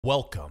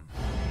Welcome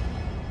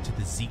to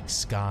the Zeke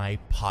Sky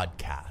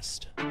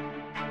podcast.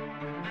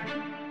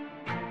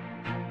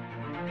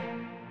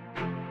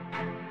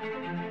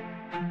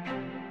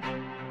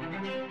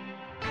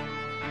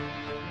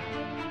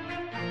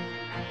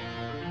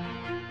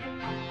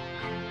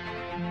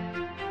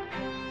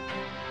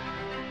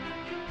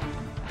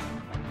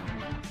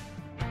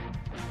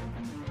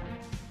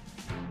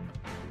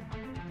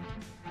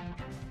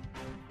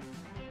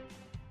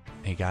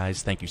 Hey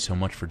guys, thank you so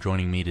much for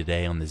joining me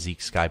today on the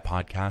Zeke Sky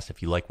podcast.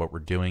 If you like what we're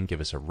doing,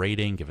 give us a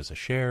rating, give us a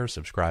share,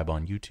 subscribe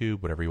on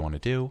YouTube, whatever you want to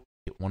do.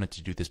 I wanted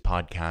to do this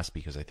podcast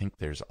because I think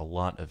there's a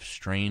lot of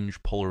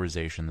strange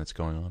polarization that's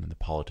going on in the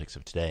politics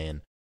of today,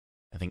 and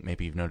I think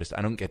maybe you've noticed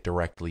I don't get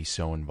directly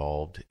so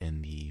involved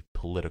in the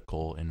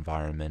political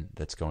environment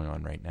that's going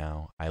on right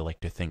now. I like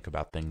to think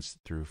about things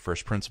through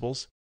first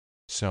principles.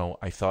 So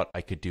I thought I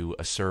could do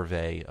a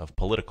survey of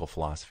political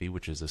philosophy,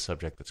 which is a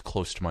subject that's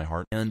close to my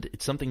heart. And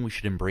it's something we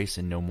should embrace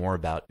and know more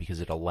about because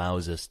it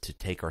allows us to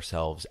take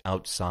ourselves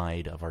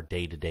outside of our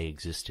day-to-day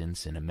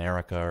existence in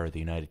America or the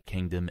United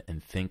Kingdom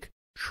and think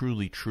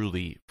truly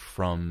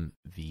from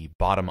the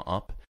bottom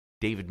up.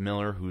 David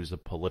Miller, who's a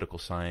political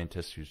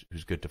scientist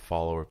who's good to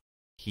follow,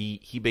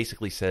 he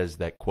basically says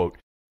that, quote,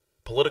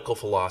 political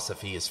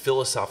philosophy is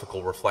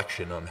philosophical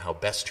reflection on how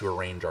best to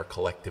arrange our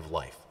collective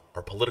life,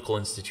 our political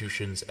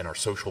institutions, and our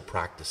social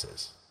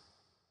practices,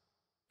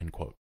 end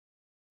quote.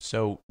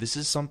 So this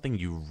is something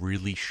you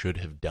really should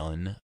have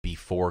done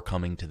before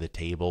coming to the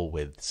table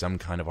with some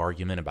kind of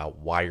argument about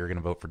why you're going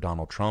to vote for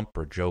Donald Trump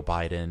or Joe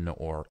Biden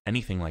or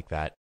anything like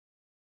that.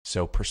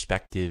 So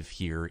perspective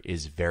here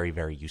is very,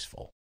 very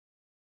useful.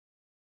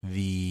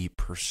 The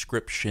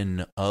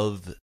prescription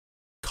of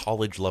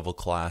college-level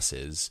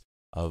classes,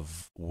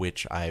 of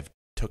which I've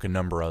took a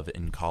number of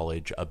in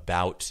college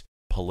about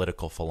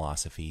political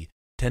philosophy,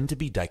 tend to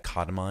be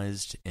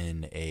dichotomized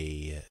in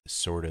a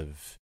sort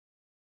of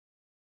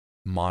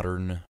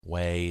modern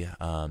way.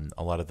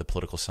 A lot of the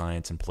political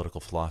science and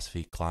political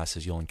philosophy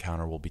classes you'll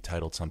encounter will be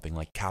titled something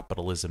like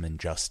Capitalism and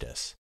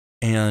Justice.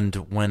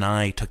 And when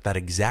I took that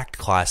exact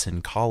class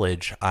in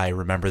college, I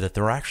remember that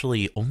there were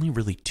actually only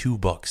really two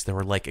books. There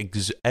were like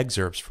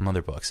excerpts from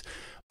other books,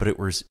 but it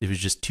was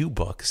just two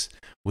books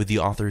with the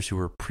authors who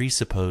were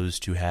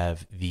presupposed to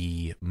have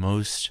the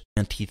most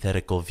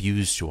antithetical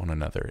views to one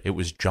another. It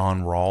was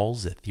John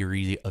Rawls, A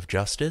Theory of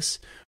Justice,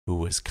 who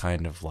was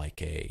kind of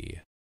like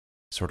a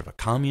sort of a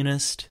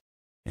communist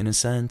in a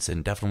sense,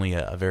 and definitely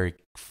a very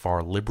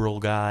far liberal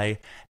guy,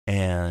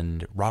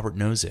 and Robert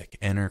Nozick,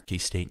 Anarchy,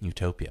 State, and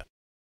Utopia.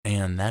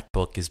 And that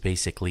book is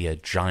basically a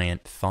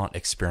giant thought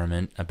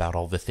experiment about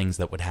all the things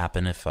that would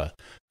happen if a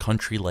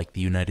country like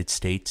the United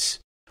States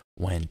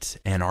went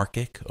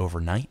anarchic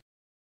overnight.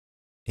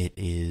 It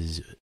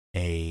is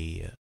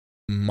a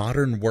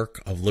modern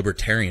work of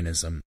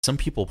libertarianism. Some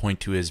people point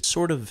to as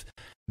sort of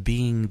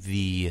being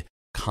the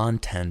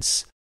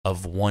contents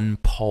of one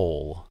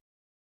pole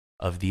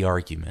of the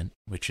argument,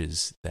 which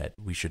is that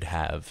we should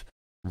have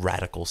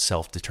radical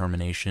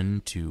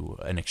self-determination to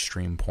an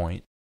extreme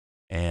point.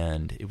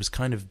 And it was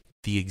kind of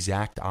the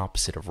exact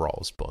opposite of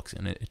Rawls' books.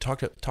 And it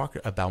talked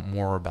about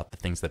more about the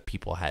things that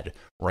people had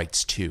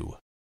rights to.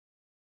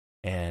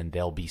 And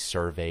there'll be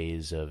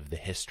surveys of the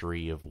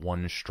history of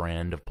one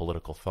strand of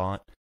political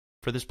thought.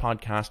 For this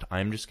podcast,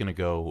 I'm just going to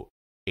go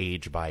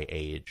age by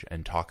age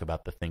and talk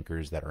about the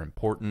thinkers that are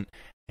important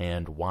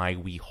and why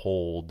we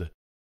hold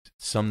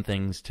some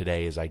things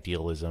today as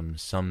idealism,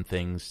 some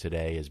things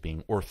today as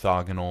being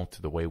orthogonal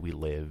to the way we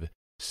live,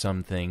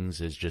 some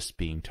things as just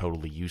being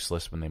totally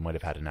useless when they might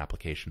have had an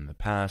application in the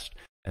past,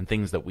 and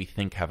things that we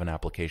think have an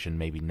application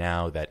maybe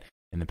now that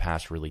in the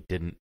past really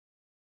didn't.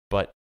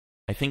 But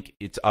I think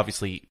it's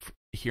obviously,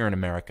 here in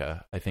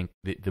America, I think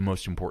the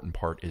most important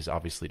part is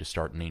obviously to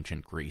start in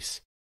ancient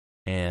Greece.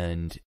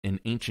 And in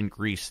ancient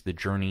Greece, the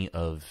journey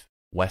of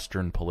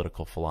Western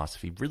political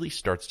philosophy really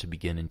starts to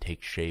begin and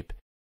take shape.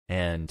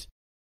 And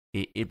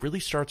it really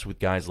starts with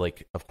guys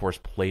like, of course,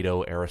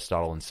 Plato,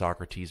 Aristotle, and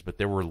Socrates, but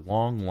there were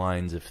long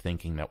lines of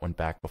thinking that went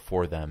back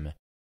before them,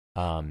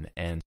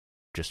 and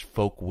just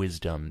folk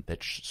wisdom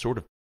that sort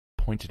of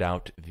pointed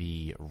out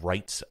the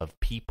rights of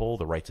people,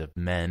 the rights of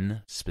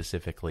men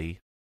specifically.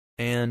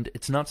 And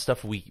it's not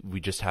stuff we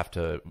just have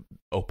to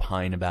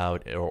opine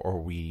about, or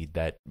we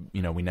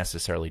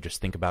necessarily just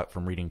think about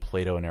from reading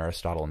Plato and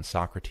Aristotle and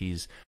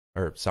Socrates.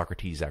 Or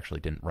Socrates actually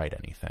didn't write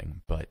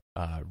anything, but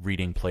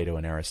reading Plato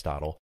and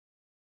Aristotle.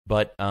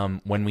 But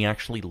when we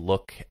actually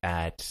look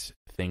at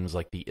things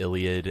like the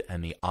Iliad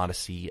and the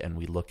Odyssey, and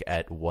we look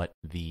at what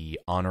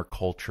the honor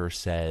culture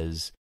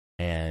says,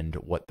 and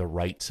what the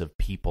rights of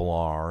people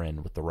are,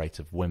 and what the rights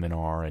of women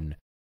are, and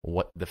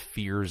what the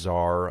fears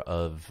are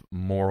of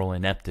moral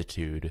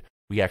ineptitude,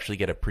 we actually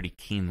get a pretty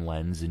keen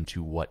lens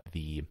into what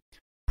the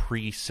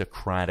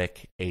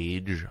pre-Socratic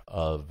age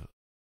of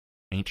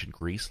ancient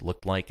Greece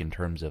looked like in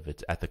terms of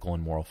its ethical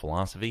and moral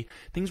philosophy.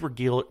 Things were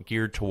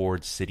geared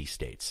towards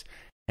city-states.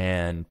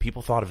 And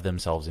people thought of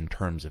themselves in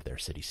terms of their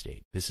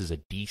city-state. This is a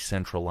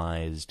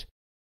decentralized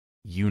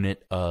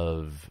unit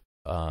of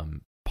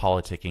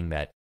politicking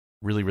that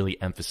really,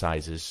 really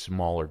emphasizes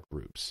smaller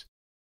groups,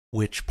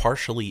 which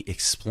partially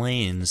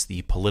explains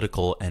the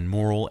political and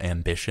moral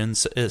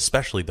ambitions,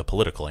 especially the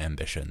political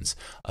ambitions,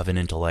 of an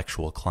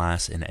intellectual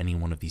class in any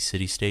one of these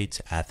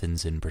city-states,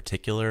 Athens in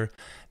particular.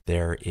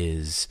 There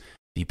is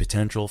the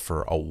potential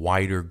for a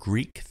wider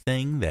Greek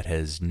thing that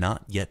has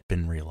not yet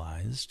been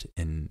realized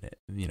in,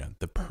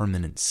 the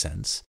permanent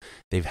sense.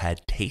 They've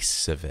had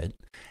tastes of it,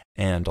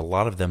 and a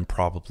lot of them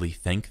probably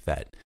think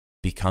that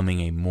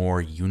becoming a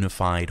more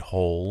unified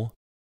whole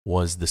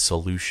was the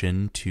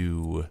solution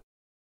to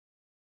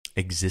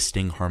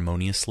existing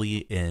harmoniously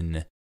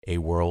in a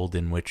world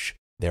in which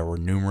there were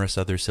numerous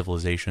other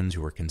civilizations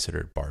who were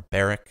considered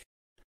barbaric.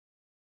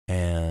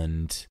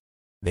 And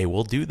they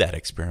will do that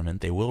experiment.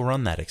 They will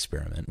run that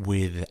experiment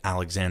with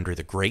Alexander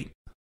the Great.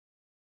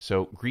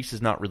 So Greece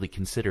is not really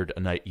considered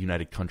a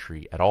united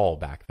country at all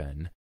back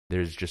then.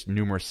 There's just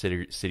numerous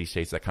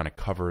city-states that kind of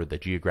cover the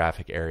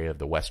geographic area of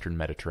the Western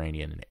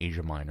Mediterranean and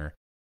Asia Minor.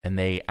 And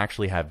they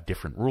actually have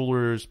different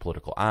rulers,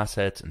 political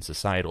assets, and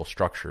societal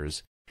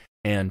structures.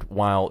 And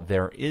while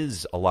there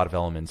is a lot of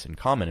elements in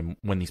common, and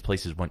when these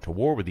places went to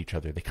war with each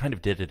other, they kind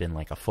of did it in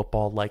like a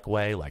football-like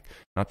way. Like,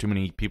 not too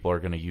many people are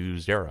going to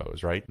use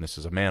arrows, right? And this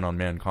is a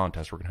man-on-man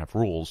contest. We're going to have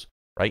rules,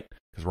 right?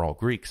 Because we're all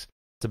Greeks.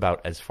 It's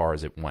about as far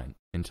as it went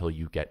until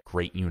you get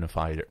great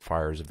unified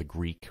fires of the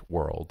Greek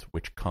world,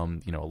 which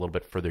come, a little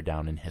bit further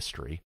down in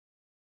history.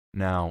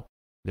 Now,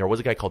 there was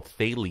a guy called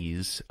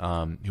Thales,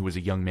 who was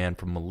a young man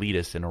from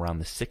Miletus in around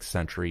the 6th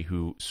century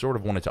who sort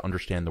of wanted to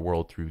understand the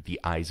world through the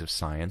eyes of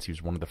science. He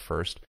was one of the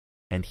first,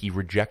 and he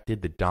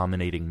rejected the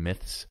dominating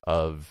myths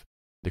of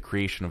the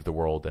creation of the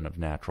world and of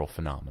natural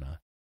phenomena.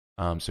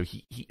 So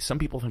some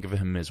people think of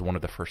him as one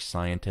of the first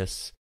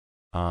scientists.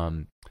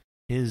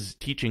 His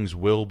teachings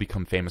will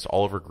become famous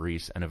all over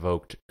Greece and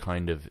evoked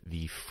kind of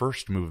the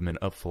first movement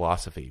of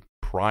philosophy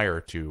prior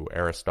to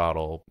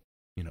Aristotle,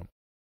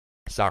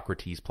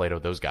 Socrates, Plato,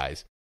 those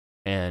guys.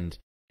 And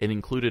it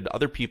included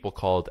other people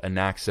called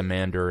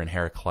Anaximander and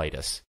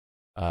Heraclitus,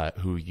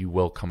 who you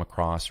will come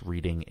across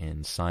reading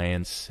in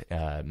science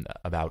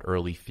about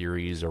early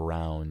theories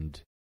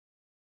around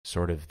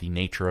sort of the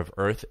nature of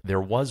Earth.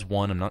 There was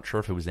one, I'm not sure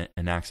if it was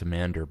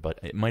Anaximander, but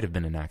it might have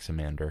been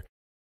Anaximander,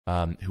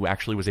 who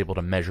actually was able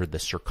to measure the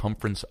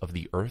circumference of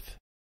the Earth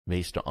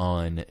based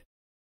on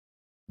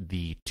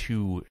the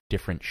two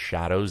different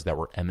shadows that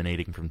were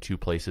emanating from two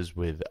places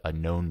with a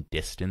known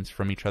distance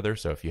from each other.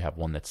 So if you have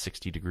one that's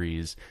 60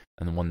 degrees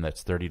and the one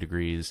that's 30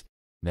 degrees,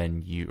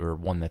 or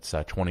one that's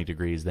 20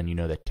 degrees, then you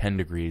know that 10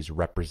 degrees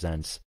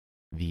represents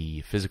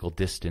the physical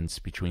distance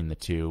between the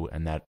two,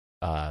 and that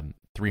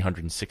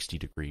 360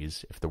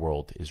 degrees, if the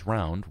world is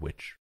round,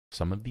 which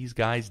some of these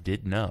guys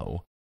did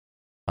know,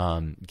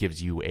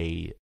 gives you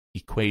a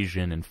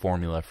equation and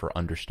formula for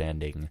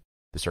understanding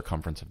the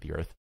circumference of the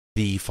Earth.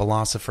 The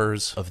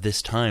philosophers of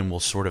this time will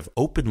sort of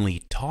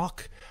openly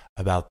talk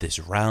about this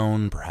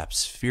round, perhaps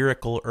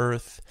spherical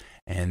Earth,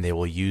 and they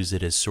will use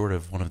it as sort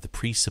of one of the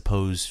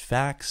presupposed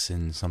facts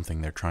in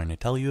something they're trying to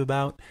tell you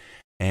about.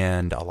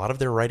 And a lot of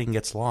their writing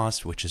gets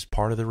lost, which is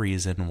part of the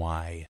reason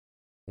why,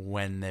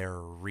 when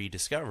they're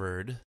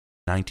rediscovered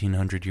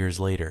 1900 years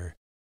later,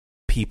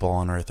 people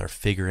on Earth are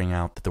figuring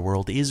out that the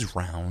world is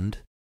round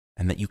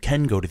and that you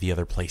can go to the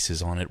other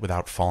places on it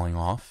without falling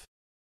off.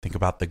 Think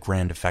about the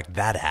grand effect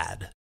that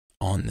had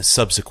on the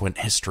subsequent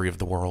history of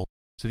the world.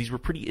 So these were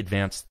pretty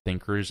advanced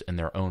thinkers in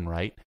their own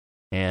right,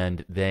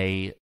 and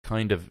they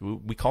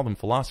we call them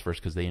philosophers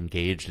because they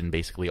engaged in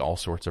basically all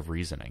sorts of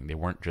reasoning. They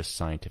weren't just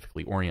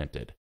scientifically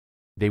oriented.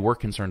 They were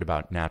concerned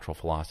about natural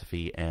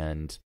philosophy,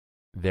 and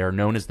they're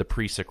known as the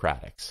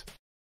pre-Socratics.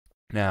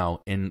 Now,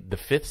 in the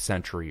 5th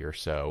century or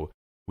so,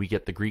 we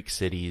get the Greek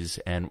cities,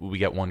 and we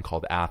get one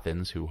called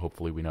Athens, who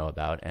hopefully we know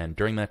about, and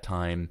during that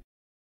time,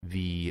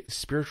 the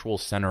spiritual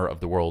center of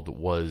the world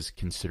was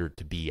considered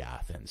to be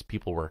Athens.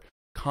 People were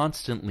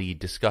constantly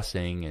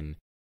discussing and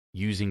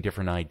using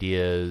different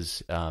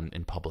ideas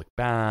in public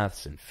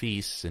baths and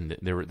feasts, and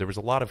there was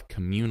a lot of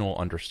communal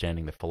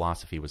understanding that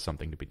philosophy was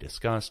something to be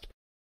discussed,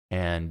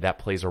 and that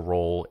plays a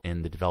role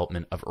in the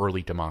development of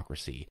early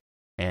democracy.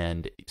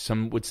 And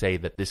some would say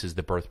that this is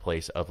the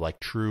birthplace of like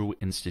true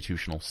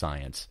institutional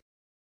science.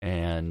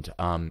 And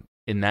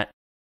in that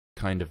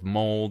kind of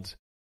mold,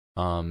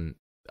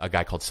 a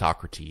guy called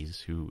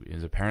Socrates, who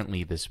is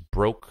apparently this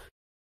broke,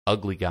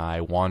 ugly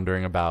guy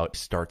wandering about,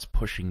 starts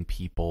pushing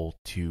people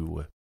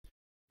to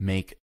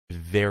make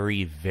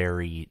very,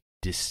 very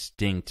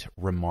distinct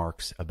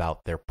remarks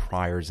about their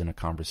priors in a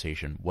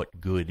conversation,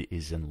 what good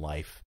is in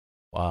life,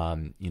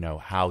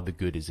 how the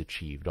good is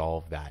achieved, all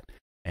of that.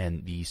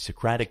 And the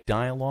Socratic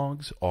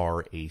dialogues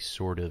are a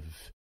sort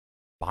of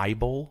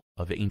Bible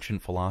of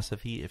ancient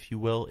philosophy, if you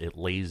will. It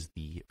lays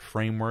the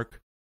framework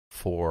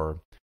for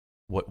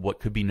what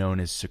could be known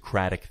as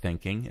Socratic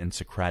thinking and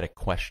Socratic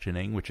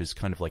questioning, which is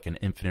kind of like an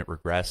infinite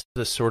regress.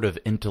 There's a sort of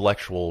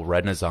intellectual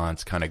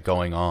renaissance kind of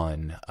going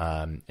on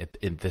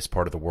in this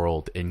part of the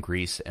world in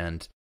Greece,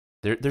 and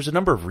there's a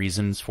number of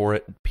reasons for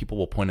it. People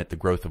will point at the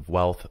growth of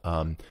wealth.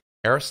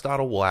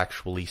 Aristotle will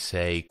actually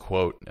say,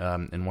 quote,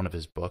 in one of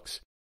his books,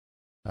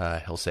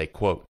 He'll say,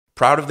 quote,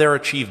 "Proud of their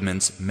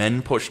achievements,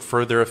 men pushed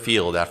further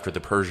afield after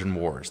the Persian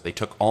Wars. They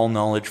took all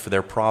knowledge for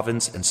their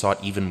province and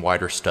sought even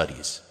wider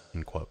studies."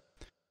 End quote.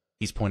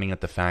 He's pointing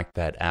at the fact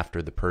that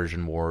after the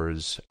Persian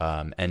Wars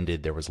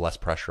ended, there was less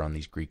pressure on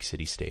these Greek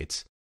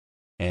city-states,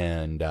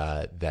 and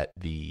that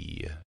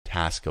the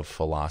task of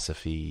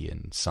philosophy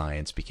and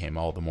science became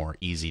all the more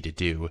easy to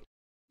do.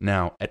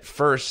 Now, at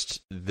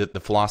first, the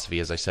philosophy,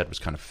 as I said, was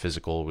kind of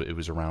physical. It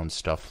was around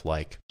stuff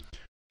like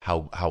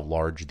how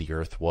large the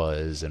Earth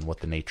was and what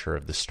the nature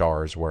of the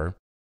stars were.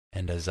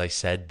 And as I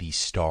said, the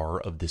star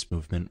of this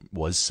movement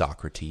was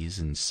Socrates,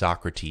 and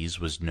Socrates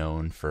was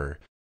known for,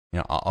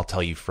 I'll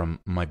tell you from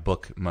my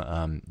book,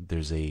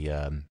 there's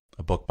a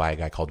book by a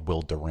guy called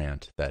Will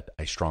Durant that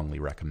I strongly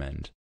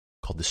recommend,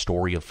 called The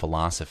Story of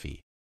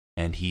Philosophy,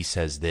 and he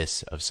says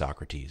this of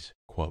Socrates,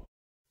 quote,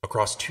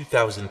 "Across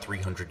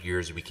 2,300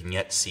 years we can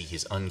yet see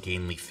his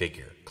ungainly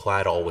figure,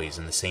 clad always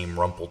in the same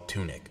rumpled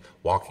tunic,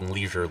 walking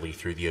leisurely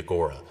through the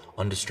agora,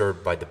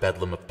 undisturbed by the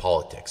bedlam of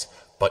politics,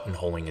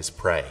 buttonholing his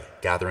prey,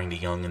 gathering the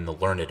young and the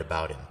learned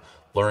about him,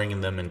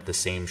 luring them into the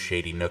same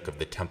shady nook of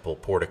the temple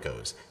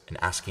porticos, and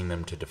asking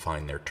them to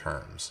define their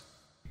terms."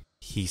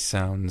 He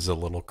sounds a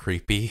little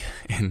creepy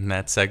in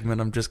that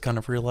segment, I'm just kind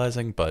of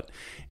realizing, but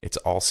it's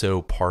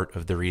also part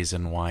of the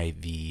reason why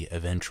the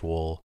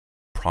eventual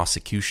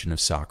prosecution of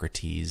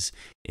Socrates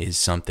is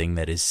something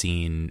that is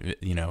seen,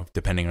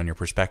 depending on your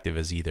perspective,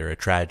 as either a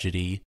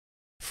tragedy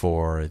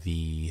for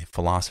the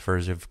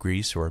philosophers of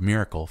Greece or a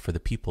miracle for the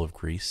people of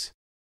Greece,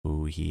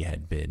 who he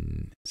had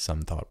been,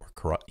 some thought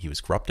he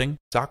was corrupting.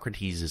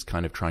 Socrates is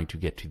kind of trying to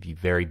get to the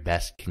very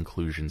best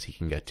conclusions he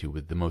can get to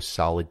with the most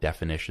solid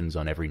definitions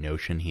on every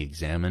notion he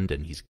examined,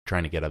 and he's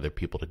trying to get other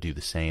people to do the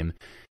same.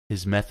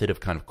 His method of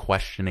kind of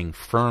questioning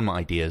firm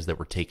ideas that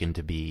were taken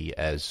to be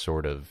as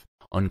sort of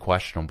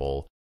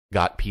unquestionable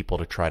got people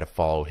to try to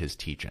follow his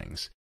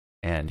teachings.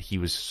 And he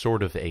was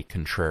sort of a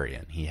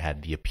contrarian. He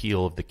had the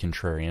appeal of the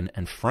contrarian,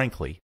 and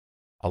frankly,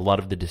 a lot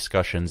of the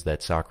discussions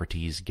that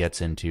Socrates gets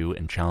into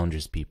and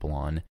challenges people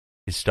on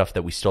is stuff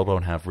that we still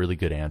don't have really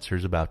good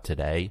answers about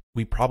today.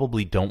 We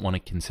probably don't want to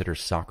consider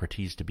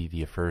Socrates to be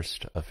the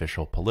first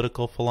official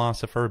political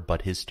philosopher,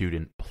 but his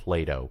student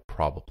Plato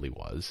probably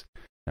was.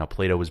 Now,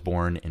 Plato was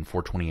born in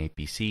 428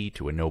 BC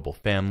to a noble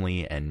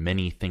family, and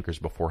many thinkers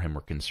before him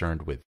were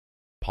concerned with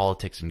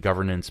politics and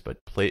governance, but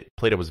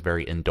Plato was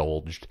very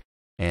indulged,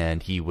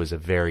 and he was a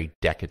very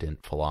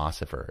decadent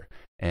philosopher,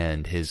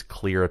 and his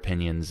clear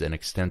opinions and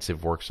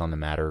extensive works on the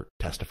matter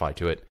testify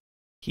to it.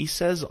 He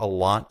says a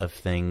lot of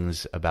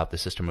things about the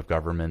system of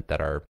government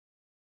that are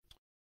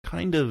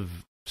kind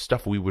of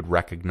stuff we would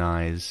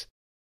recognize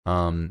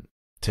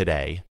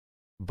today,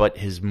 but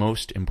his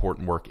most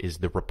important work is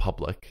The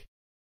Republic,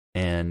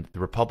 and The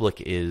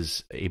Republic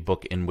is a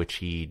book in which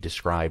he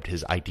described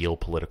his ideal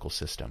political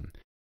system.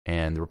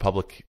 And The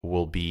Republic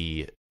will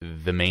be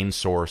the main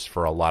source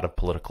for a lot of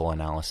political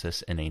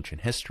analysis in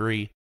ancient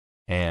history.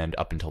 And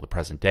up until the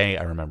present day,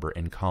 I remember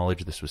in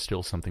college, this was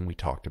still something we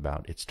talked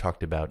about. It's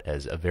talked about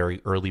as a very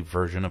early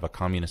version of a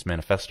communist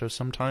manifesto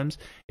sometimes.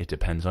 It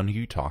depends on who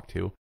you talk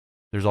to.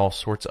 There's all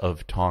sorts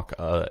of talk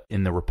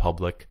in The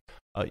Republic,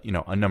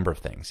 a number of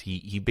things.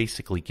 He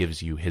basically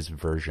gives you his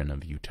version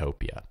of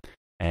utopia.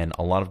 And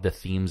a lot of the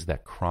themes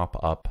that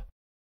crop up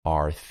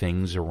are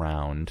things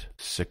around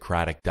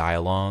Socratic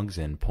dialogues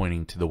and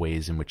pointing to the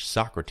ways in which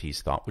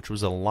Socrates thought, which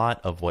was a lot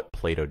of what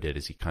Plato did,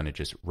 is he kind of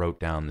just wrote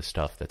down the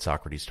stuff that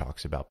Socrates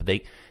talks about. But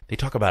they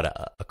talk about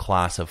a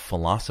class of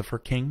philosopher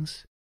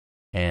kings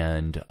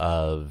and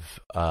of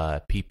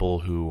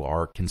people who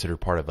are considered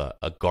part of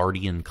a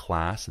guardian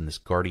class, and this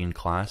guardian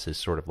class is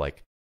sort of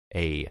like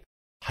a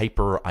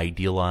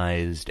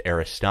hyper-idealized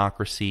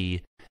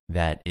aristocracy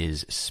that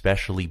is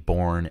specially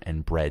born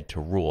and bred to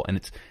rule. And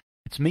it's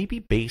maybe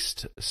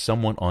based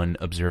somewhat on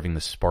observing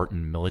the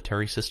Spartan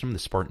military system. The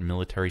Spartan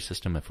military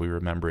system, if we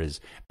remember,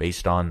 is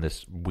based on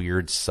this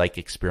weird psych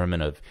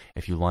experiment of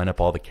if you line up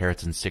all the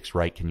carrots and sticks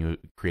right, can you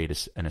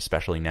create an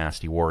especially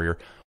nasty warrior?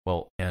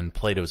 Well, and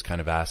Plato's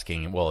kind of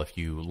asking, well, if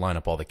you line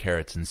up all the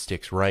carrots and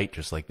sticks right,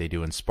 just like they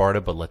do in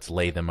Sparta, but let's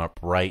lay them up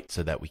right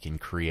so that we can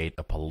create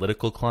a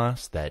political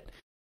class that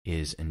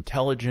is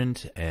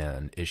intelligent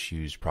and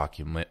issues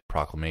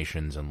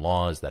proclamations and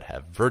laws that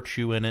have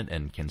virtue in it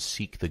and can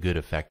seek the good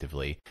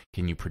effectively,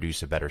 can you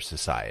produce a better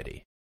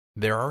society?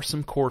 There are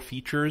some core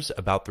features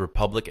about the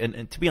Republic,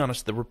 and to be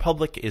honest, the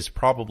Republic is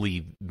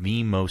probably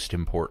the most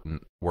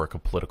important work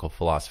of political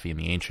philosophy in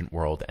the ancient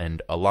world,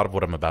 and a lot of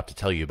what I'm about to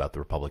tell you about the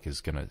Republic is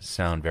going to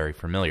sound very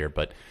familiar,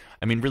 but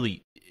I mean,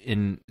 really,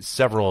 in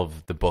several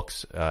of the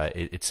books,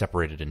 it's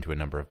separated into a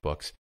number of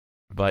books.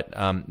 But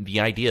the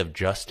idea of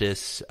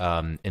justice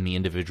in the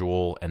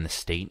individual and the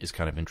state is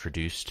kind of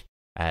introduced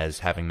as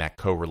having that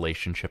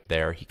co-relationship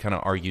there. He kind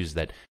of argues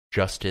that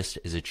justice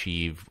is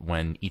achieved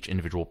when each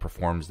individual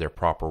performs their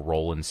proper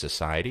role in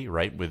society,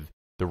 right? With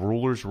the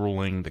rulers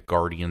ruling, the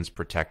guardians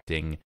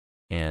protecting,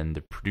 and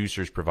the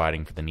producers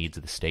providing for the needs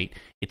of the state.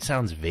 It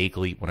sounds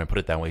vaguely, when I put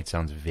it that way, it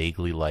sounds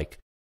vaguely like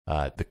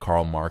the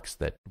Karl Marx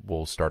that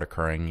will start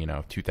occurring,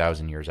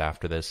 2,000 years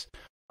after this.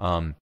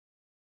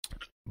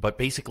 But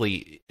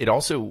basically, it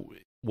also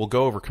will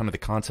go over kind of the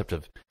concept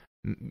of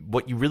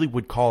what you really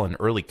would call an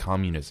early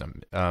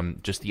communism,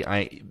 just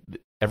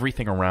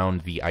everything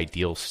around the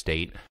ideal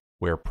state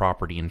where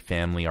property and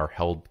family are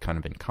held kind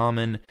of in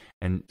common.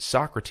 And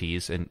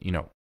Socrates, and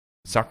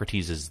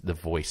Socrates is the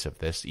voice of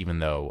this, even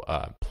though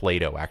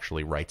Plato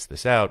actually writes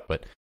this out,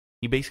 but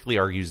he basically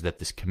argues that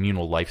this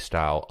communal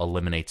lifestyle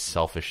eliminates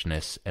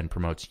selfishness and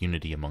promotes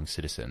unity among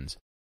citizens,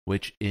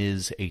 which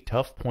is a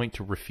tough point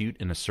to refute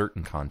in a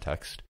certain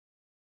context.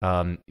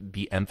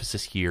 The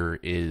emphasis here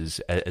is,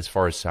 as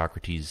far as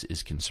Socrates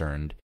is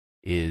concerned,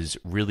 is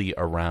really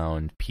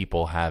around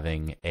people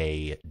having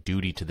a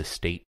duty to the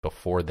state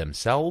before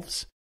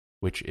themselves,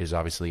 which is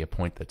obviously a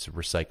point that's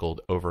recycled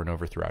over and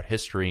over throughout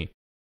history.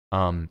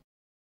 Then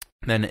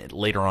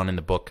later on in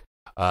the book,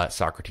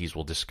 Socrates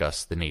will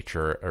discuss the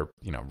nature, or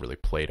really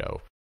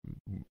Plato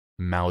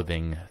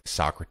mouthing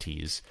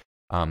Socrates.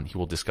 He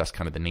will discuss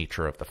kind of the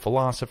nature of the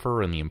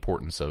philosopher and the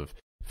importance of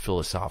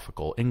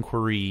philosophical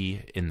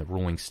inquiry in the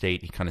ruling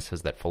state. He kind of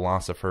says that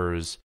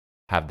philosophers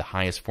have the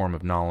highest form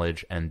of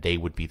knowledge, and they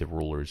would be the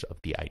rulers of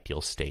the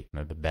ideal state,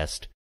 and are the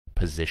best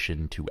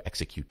position to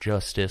execute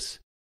justice.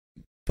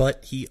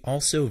 But he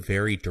also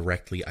very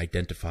directly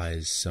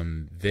identifies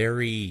some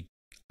very,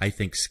 I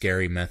think,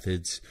 scary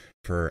methods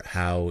for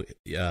how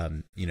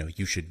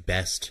you should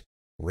best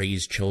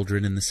raise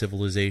children in the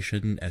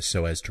civilization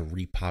so as to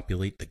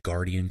repopulate the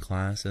guardian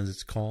class, as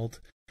it's called.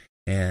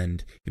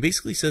 And he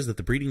basically says that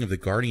the breeding of the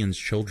guardian's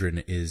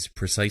children is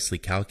precisely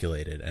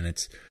calculated, and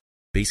it's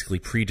basically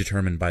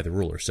predetermined by the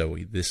ruler. So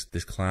this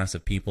class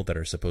of people that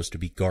are supposed to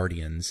be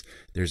guardians,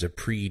 there's a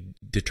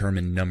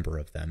predetermined number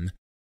of them.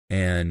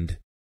 And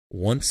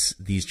once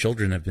these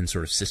children have been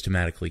sort of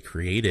systematically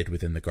created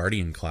within the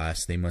guardian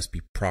class, they must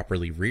be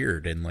properly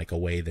reared in like a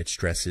way that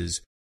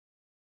stresses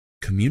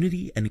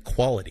community and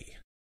equality.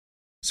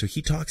 So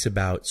he talks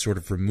about sort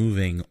of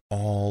removing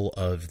all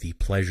of the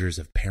pleasures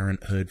of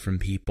parenthood from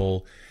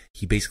people.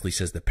 He basically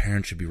says that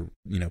parents should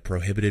be,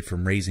 prohibited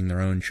from raising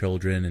their own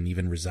children and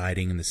even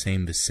residing in the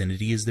same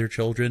vicinity as their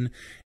children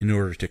in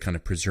order to kind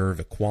of preserve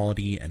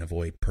equality and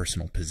avoid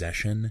personal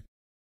possession.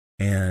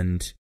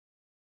 And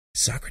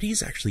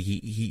Socrates actually,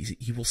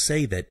 he will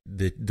say that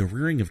the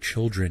rearing of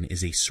children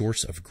is a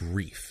source of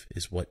grief,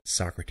 is what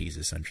Socrates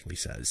essentially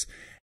says.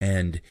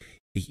 And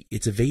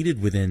it's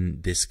evaded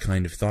within this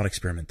kind of thought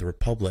experiment, the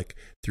Republic,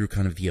 through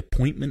kind of the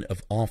appointment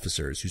of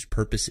officers whose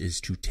purpose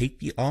is to take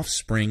the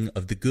offspring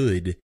of the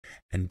good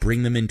and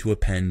bring them into a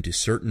pen to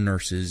certain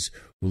nurses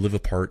who live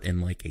apart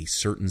in like a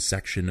certain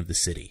section of the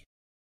city.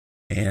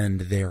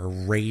 And they are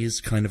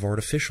raised kind of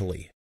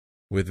artificially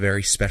with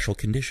very special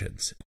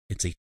conditions.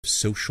 It's a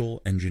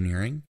social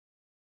engineering,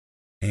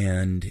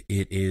 and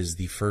it is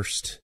the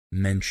first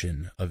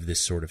mention of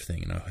this sort of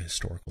thing in a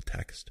historical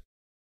text.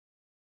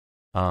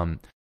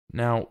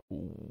 Now,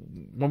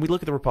 when we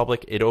look at the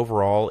Republic,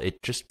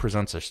 it just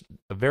presents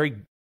a very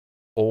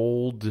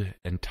old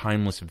and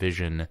timeless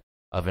vision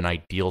of an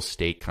ideal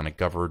state kind of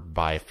governed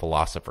by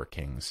philosopher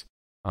kings,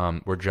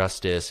 where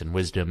justice and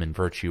wisdom and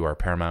virtue are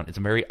paramount. It's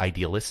very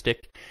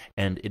idealistic,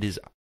 and it is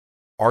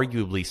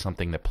arguably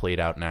something that played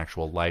out in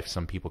actual life.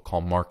 Some people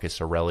call Marcus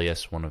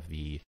Aurelius, one of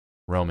the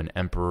Roman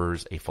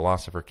emperors, a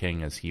philosopher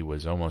king, as he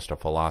was almost a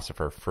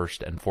philosopher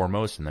first and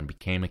foremost, and then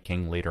became a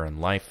king later in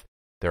life.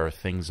 There are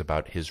things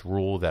about his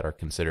rule that are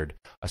considered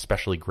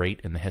especially great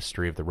in the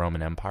history of the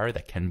Roman Empire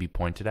that can be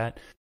pointed at.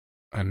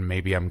 And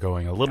maybe I'm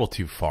going a little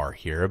too far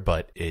here,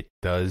 but it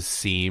does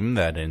seem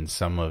that in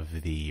some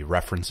of the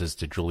references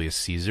to Julius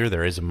Caesar,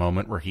 there is a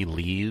moment where he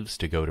leaves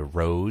to go to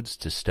Rhodes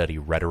to study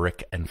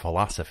rhetoric and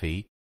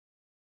philosophy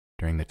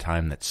during the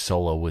time that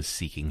Sulla was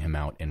seeking him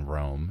out in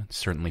Rome. It's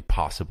certainly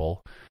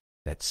possible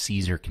that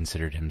Caesar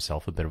considered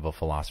himself a bit of a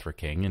philosopher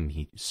king, and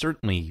he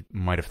certainly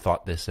might have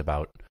thought this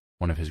about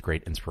one of his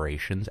great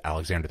inspirations,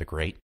 Alexander the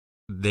Great.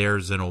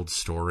 There's an old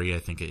story, I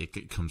think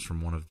it comes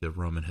from one of the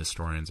Roman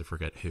historians, I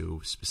forget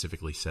who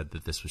specifically said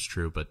that this was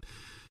true, but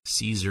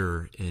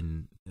Caesar,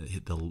 in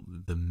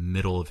the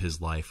middle of his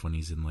life, when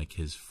he's in like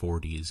his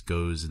 40s,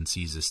 goes and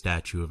sees a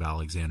statue of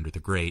Alexander the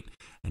Great,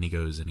 and he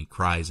goes and he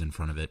cries in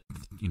front of it,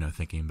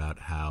 thinking about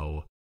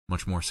how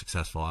much more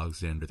successful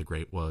Alexander the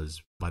Great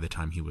was by the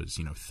time he was,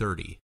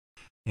 30.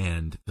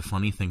 And the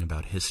funny thing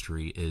about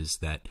history is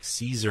that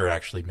Caesar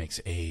actually makes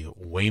a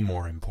way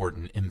more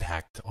important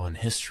impact on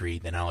history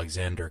than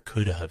Alexander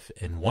could have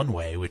in one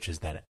way, which is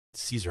that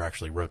Caesar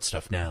actually wrote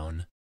stuff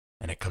down,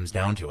 and it comes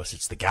down to us.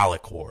 It's the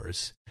Gallic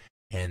Wars.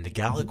 And the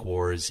Gallic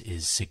Wars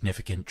is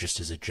significant just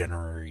as a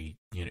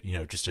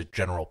just a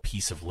general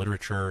piece of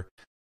literature.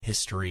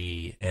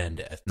 History and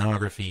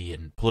ethnography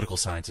and political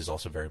science is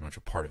also very much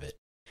a part of it.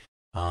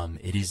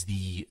 It is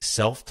the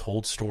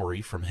self-told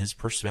story from his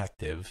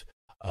perspective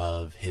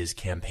of his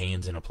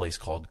campaigns in a place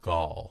called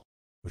Gaul,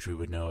 which we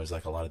would know as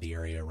like a lot of the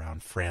area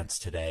around France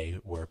today,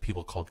 where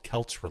people called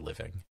Celts were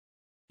living.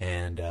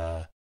 And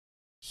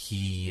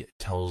he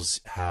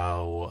tells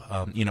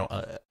how,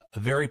 a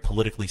very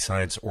politically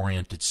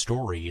science-oriented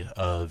story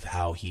of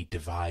how he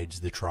divides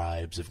the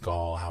tribes of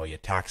Gaul, how he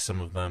attacks some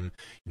of them,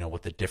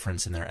 what the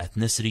difference in their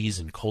ethnicities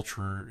and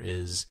culture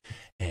is.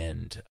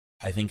 And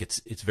I think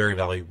it's very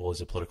valuable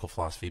as a political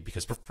philosophy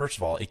because, first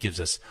of all, it gives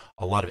us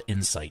a lot of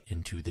insight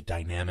into the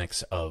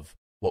dynamics of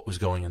what was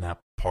going in that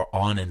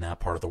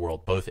part of the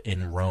world, both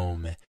in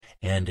Rome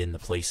and in the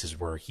places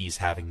where he's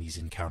having these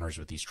encounters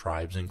with these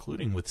tribes,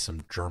 including with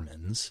some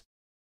Germans.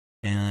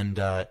 And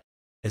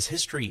as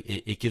history,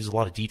 it gives a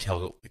lot of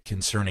detail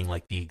concerning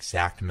like the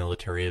exact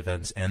military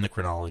events and the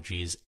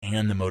chronologies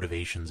and the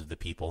motivations of the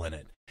people in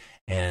it.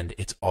 And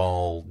it's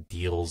all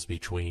deals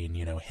between,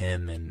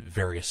 him and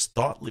various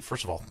thought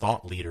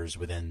leaders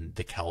within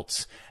the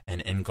Celts and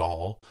in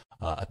Gaul,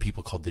 a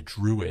people called the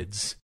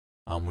Druids,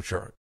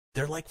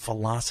 they're like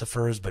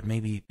philosophers, but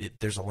maybe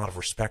there's a lot of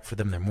respect for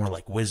them. They're more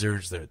like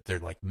wizards. They're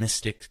like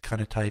mystic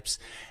kind of types.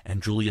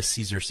 And Julius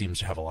Caesar seems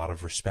to have a lot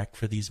of respect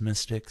for these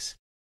mystics.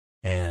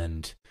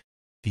 And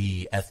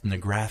the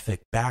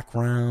ethnographic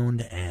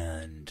background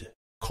and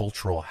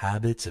cultural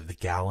habits of the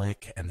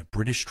Gallic and the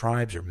British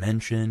tribes are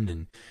mentioned,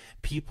 and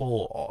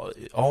people,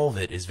 all of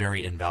it is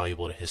very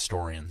invaluable to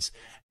historians.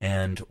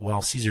 And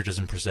while Caesar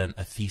doesn't present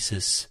a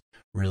thesis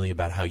really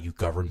about how you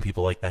govern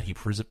people like that, he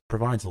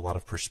provides a lot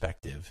of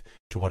perspective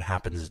to what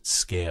happens at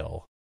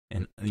scale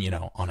and,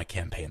 on a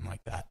campaign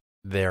like that.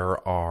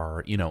 There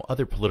are,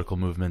 other political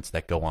movements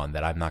that go on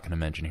that I'm not going to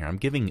mention here. I'm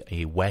giving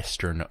a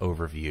Western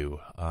overview.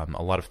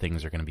 A lot of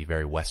things are going to be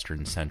very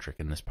Western-centric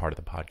in this part of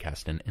the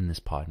podcast and in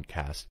this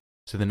podcast.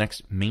 So the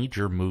next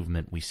major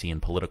movement we see in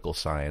political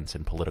science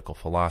and political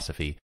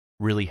philosophy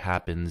really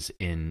happens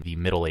in the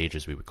Middle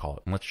Ages, we would call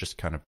it. And let's just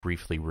kind of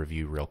briefly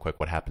review real quick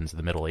what happens in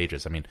the Middle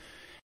Ages. I mean,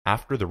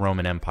 after the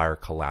Roman Empire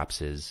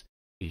collapses,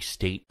 a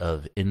state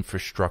of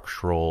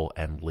infrastructural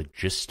and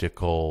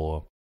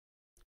logistical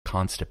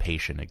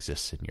constipation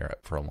exists in Europe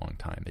for a long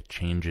time. It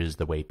changes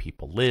the way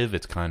people live.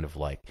 It's kind of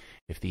like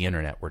if the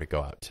internet were to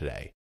go out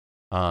today.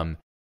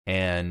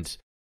 And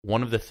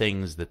one of the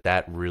things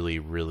that really,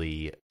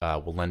 really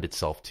will lend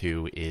itself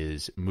to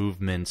is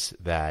movements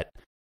that,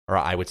 or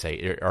I would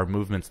say, are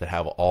movements that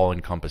have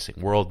all-encompassing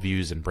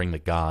worldviews and bring the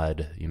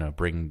God,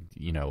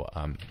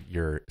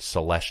 your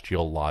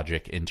celestial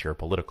logic into your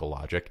political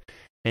logic.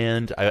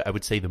 And I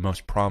would say the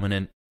most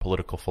prominent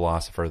political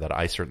philosopher that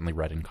I certainly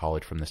read in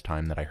college from this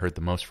time that I heard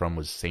the most from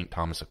was St.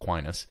 Thomas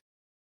Aquinas.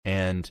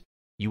 And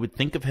you would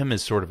think of him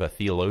as sort of a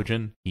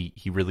theologian.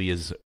 He really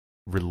is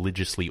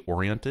religiously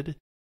oriented.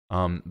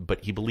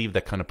 But he believed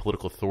that kind of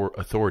political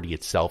authority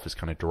itself is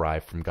kind of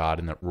derived from God,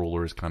 and that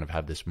rulers kind of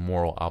have this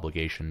moral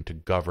obligation to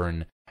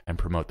govern and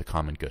promote the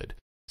common good.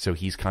 So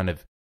he's kind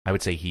of, I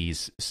would say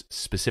he's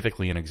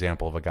specifically an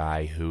example of a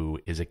guy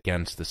who is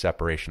against the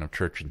separation of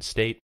church and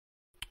state.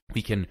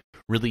 We can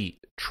really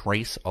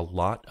trace a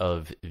lot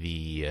of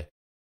the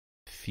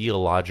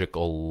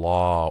theological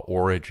law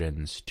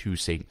origins to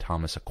St.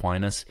 Thomas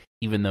Aquinas,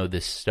 even though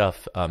this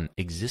stuff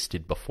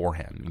existed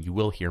beforehand. You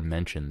will hear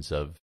mentions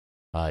of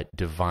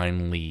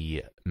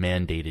divinely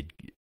mandated,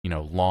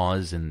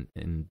 laws in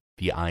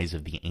the eyes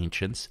of the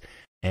ancients.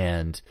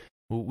 And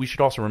we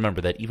should also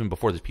remember that even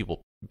before this,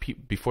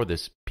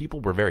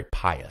 people were very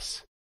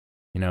pious.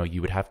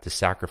 You would have to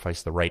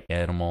sacrifice the right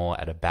animal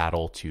at a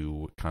battle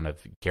to kind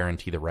of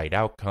guarantee the right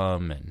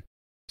outcome. And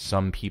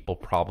some people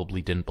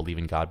probably didn't believe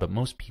in God, but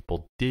most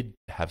people did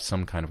have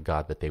some kind of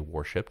God that they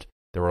worshipped.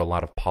 There were a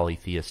lot of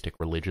polytheistic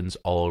religions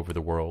all over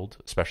the world,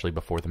 especially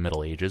before the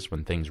Middle Ages,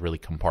 when things really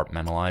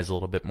compartmentalize a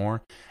little bit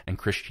more, and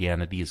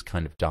Christianity is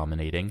kind of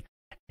dominating.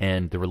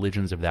 And the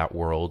religions of that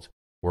world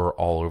were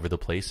all over the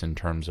place in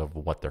terms of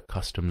what their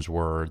customs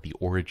were, the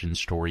origin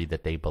story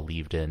that they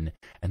believed in,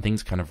 and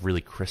things kind of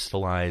really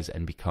crystallize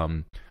and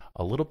become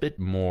a little bit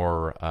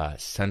more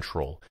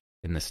central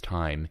in this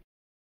time.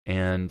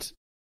 And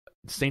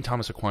St.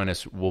 Thomas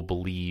Aquinas will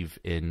believe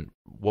in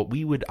what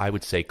I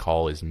would say,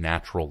 call is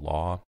natural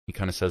law. He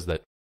kind of says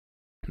that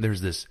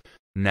there's this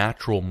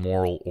natural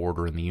moral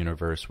order in the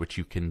universe which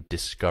you can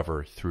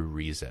discover through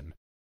reason,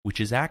 which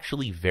is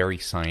actually very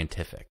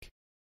scientific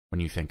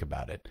when you think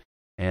about it.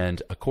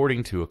 And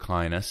according to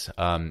Aquinas,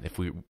 if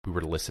we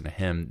were to listen to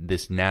him,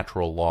 this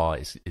natural law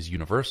is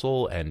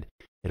universal, and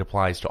it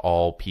applies to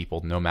all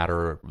people, no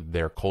matter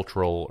their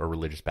cultural or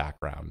religious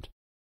background.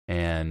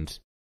 And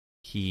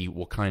he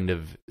will kind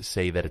of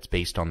say that it's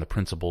based on the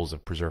principles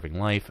of preserving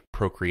life,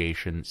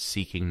 procreation,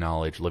 seeking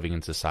knowledge, living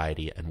in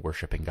society, and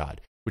worshiping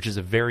God, which is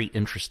a very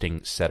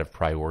interesting set of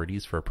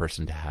priorities for a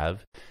person to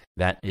have.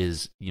 That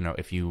is,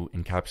 if you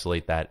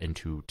encapsulate that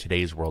into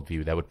today's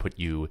worldview, that would put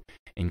you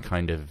in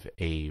kind of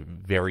a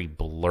very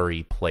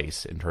blurry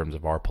place in terms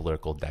of our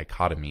political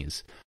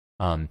dichotomies.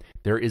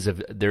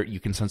 You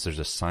can sense there's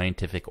a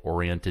scientific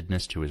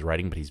orientedness to his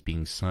writing, but he's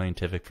being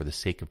scientific for the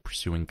sake of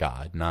pursuing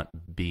God, not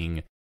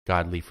being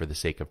godly for the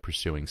sake of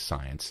pursuing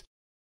science.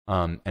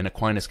 And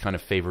Aquinas kind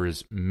of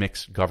favors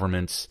mixed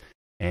governments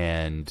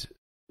and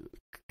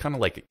kind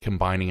of like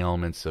combining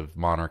elements of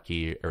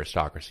monarchy,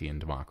 aristocracy,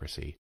 and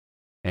democracy.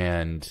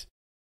 And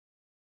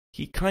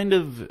he kind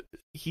of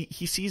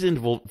he sees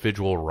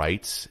individual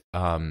rights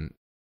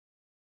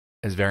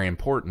as very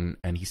important,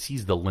 and he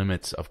sees the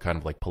limits of kind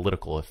of like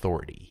political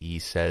authority. He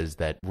says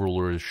that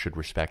rulers should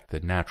respect the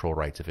natural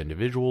rights of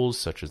individuals,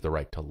 such as the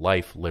right to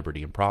life,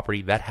 liberty, and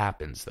property. That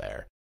happens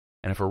there.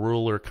 And if a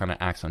ruler kind of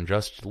acts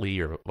unjustly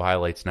or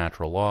violates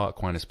natural law,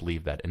 Aquinas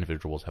believed that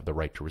individuals have the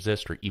right to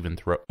resist or even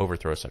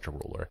overthrow such a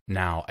ruler.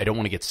 Now, I don't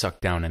want to get sucked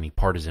down any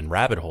partisan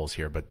rabbit holes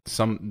here, but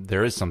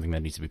there is something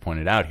that needs to be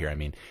pointed out here. I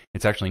mean,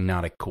 it's actually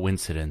not a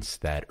coincidence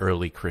that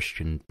early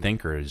Christian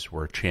thinkers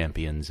were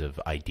champions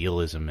of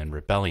idealism and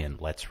rebellion.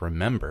 Let's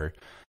remember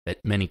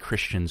that many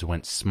Christians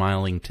went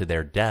smiling to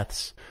their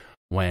deaths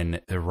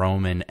when the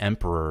Roman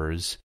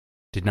emperors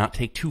did not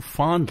take too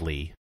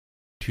fondly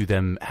to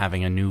them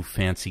having a new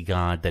fancy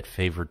god that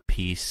favored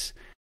peace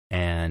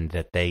and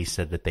that they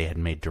said that they had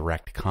made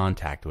direct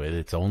contact with.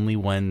 It's only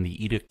when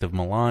the Edict of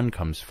Milan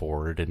comes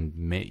forward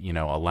and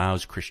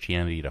allows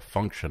Christianity to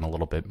function a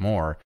little bit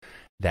more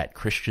that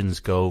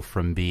Christians go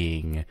from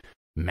being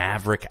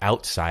maverick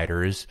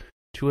outsiders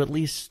to at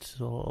least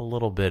a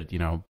little bit,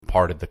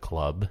 part of the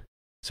club.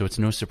 So it's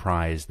no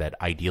surprise that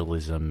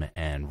idealism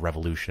and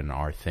revolution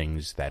are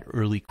things that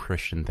early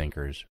Christian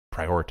thinkers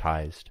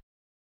prioritized.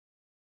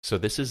 So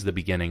this is the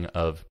beginning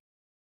of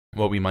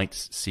what we might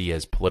see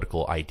as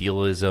political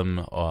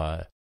idealism,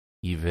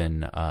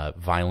 even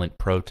violent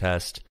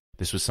protest.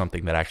 This was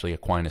something that actually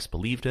Aquinas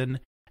believed in,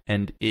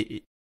 and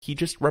he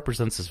just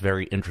represents this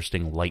very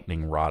interesting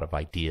lightning rod of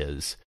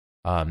ideas,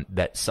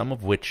 that some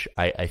of which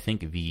I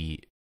think the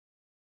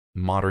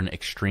modern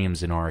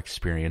extremes in our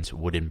experience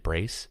would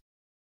embrace.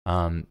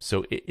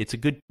 So it's a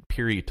good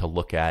period to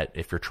look at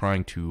if you're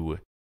trying to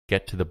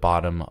get to the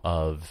bottom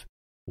of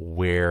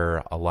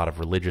where a lot of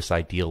religious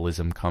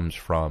idealism comes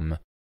from,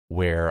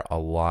 where a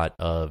lot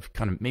of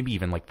kind of maybe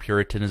even like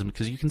Puritanism,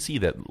 because you can see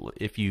that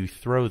if you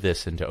throw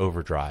this into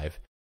overdrive,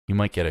 you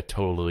might get a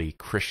totally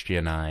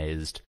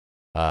Christianized,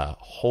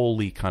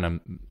 wholly kind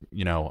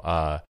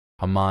of,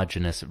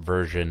 homogenous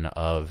version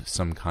of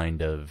some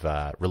kind of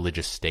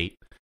religious state.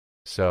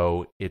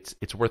 So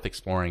it's worth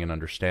exploring and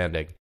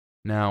understanding.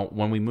 Now,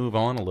 when we move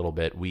on a little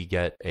bit, we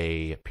get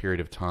a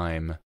period of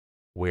time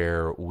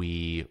where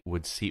we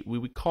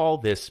would call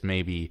this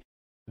maybe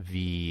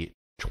the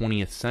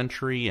 20th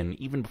century, and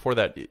even before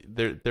that,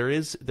 there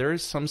is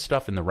some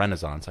stuff in the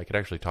Renaissance. I could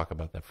actually talk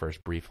about that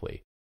first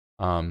briefly.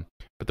 But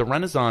the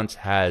Renaissance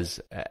has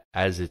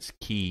as its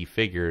key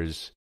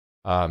figures,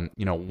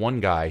 one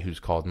guy who's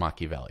called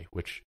Machiavelli,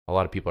 which a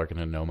lot of people are going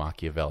to know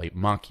Machiavelli.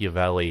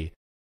 Machiavelli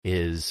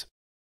is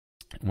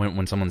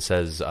when someone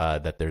says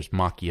that there's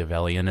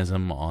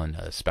Machiavellianism on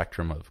a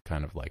spectrum of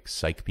kind of like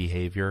psych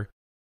behavior.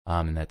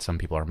 And that some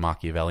people are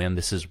Machiavellian.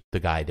 This is the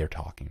guy they're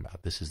talking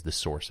about. This is the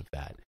source of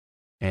that.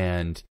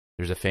 And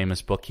there's a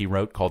famous book he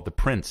wrote called The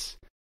Prince.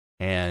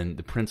 And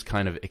The Prince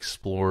kind of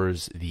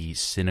explores the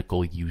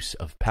cynical use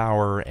of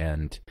power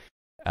and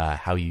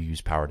how you use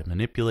power to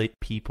manipulate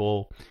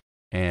people.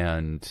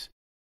 And,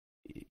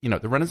 the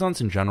Renaissance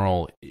in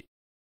general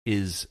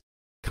is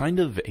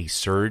kind of a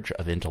surge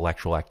of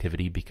intellectual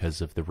activity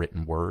because of the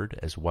written word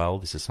as well.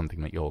 This is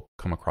something that you'll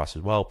come across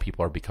as well.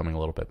 People are becoming a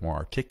little bit more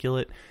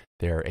articulate.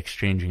 They're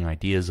exchanging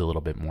ideas a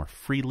little bit more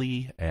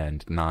freely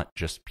and not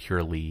just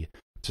purely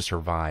to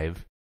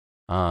survive.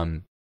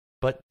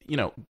 But,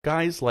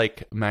 guys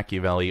like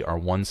Machiavelli are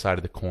one side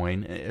of the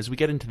coin. As we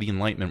get into the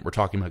Enlightenment, we're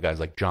talking about guys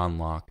like John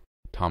Locke,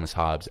 Thomas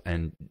Hobbes,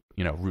 and,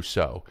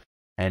 Rousseau.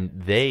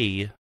 And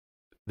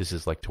this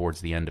is like towards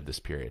the end of this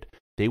period,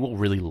 they will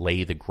really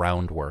lay the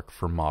groundwork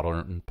for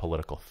modern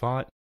political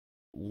thought.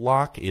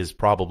 Locke is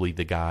probably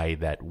the guy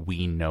that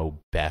we know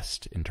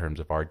best in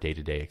terms of our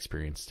day-to-day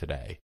experience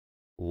today.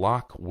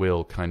 Locke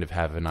will kind of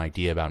have an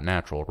idea about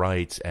natural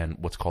rights and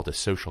what's called a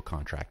social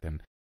contract.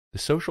 And the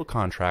social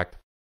contract,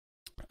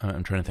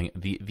 I'm trying to think,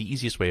 the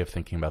easiest way of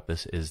thinking about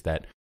this is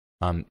that,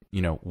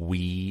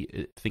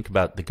 we think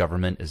about the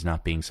government as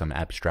not being some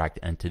abstract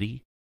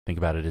entity. Think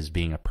about it as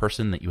being a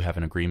person that you have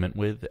an agreement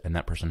with, and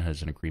that person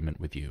has an agreement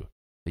with you.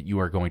 That you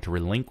are going to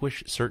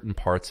relinquish certain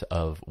parts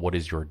of what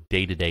is your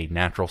day-to-day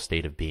natural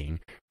state of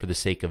being for the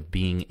sake of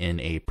being in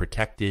a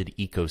protected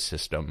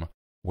ecosystem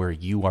where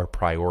you are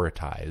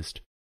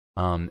prioritized.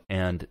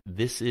 And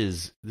this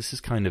is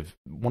kind of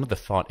one of the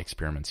thought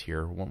experiments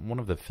here. One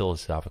of the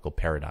philosophical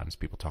paradigms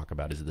people talk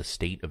about is the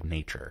state of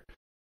nature,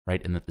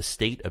 right? And that the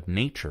state of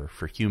nature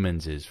for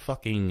humans is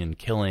fucking and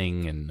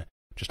killing and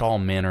just all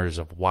manners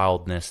of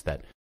wildness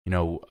that,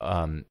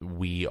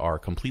 we are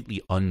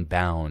completely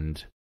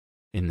unbound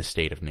in the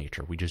state of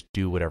nature. We just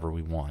do whatever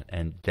we want,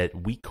 and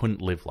that we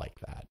couldn't live like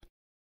that.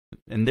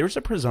 And there's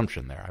a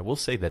presumption there. I will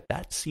say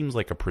that seems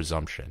like a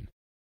presumption.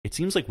 It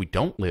seems like we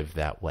don't live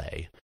that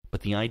way,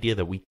 but the idea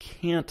that we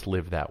can't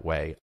live that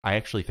way, I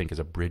actually think is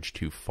a bridge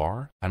too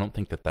far. I don't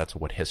think that that's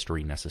what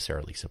history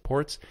necessarily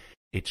supports.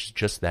 It's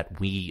just that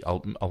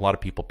a lot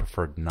of people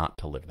preferred not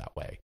to live that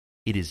way.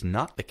 It is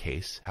not the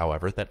case,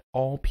 however, that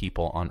all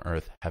people on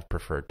Earth have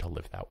preferred to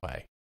live that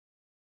way.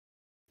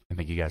 I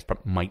think you guys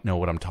might know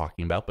what I'm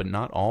talking about, but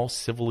not all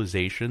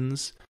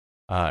civilizations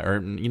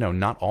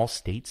not all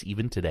states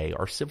even today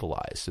are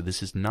civilized. So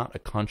this is not a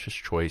conscious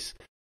choice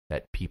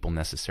that people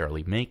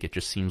necessarily make. It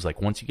just seems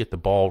like once you get the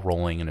ball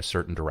rolling in a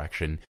certain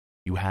direction,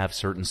 you have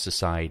certain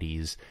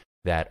societies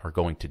that are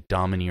going to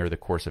domineer the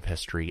course of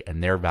history,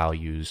 and their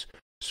values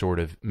sort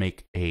of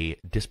make a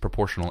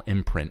disproportional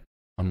imprint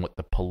on what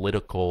the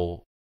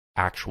political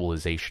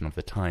actualization of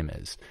the time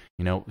is.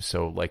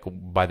 So like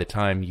by the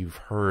time you've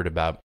heard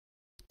about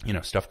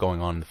stuff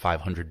going on in the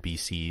 500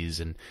 BCs,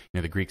 and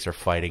the Greeks are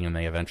fighting and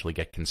they eventually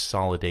get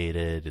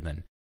consolidated, and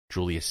then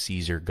Julius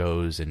Caesar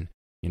goes and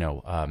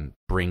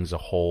brings a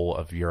whole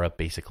of Europe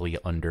basically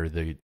under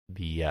the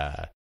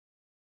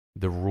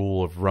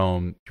rule of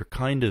Rome. You're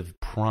kind of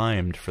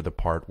primed for the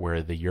part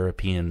where the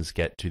Europeans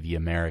get to the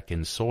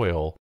American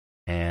soil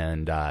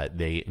and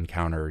they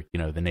encounter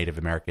the Native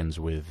Americans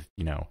with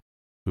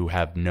who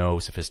have no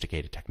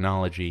sophisticated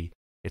technology.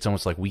 It's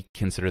almost like we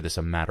consider this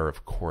a matter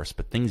of course,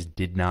 but things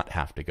did not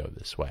have to go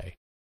this way.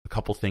 A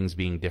couple things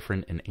being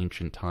different in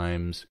ancient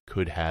times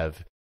could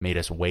have made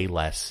us way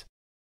less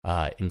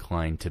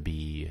inclined to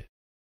be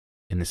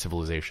in the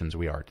civilizations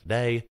we are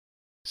today.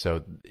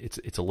 So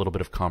it's a little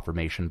bit of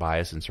confirmation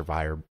bias and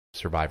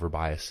survivor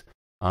bias.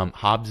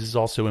 Hobbes is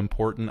also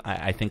important.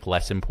 I think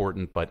less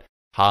important, but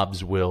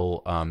Hobbes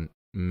will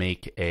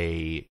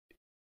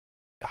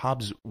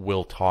Hobbes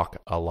will talk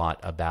a lot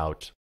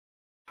about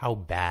how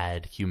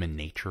bad human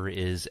nature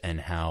is and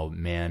how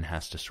man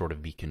has to sort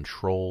of be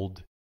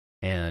controlled.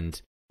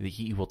 And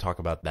he will talk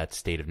about that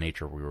state of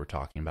nature we were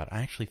talking about.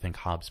 I actually think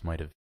Hobbes might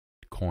have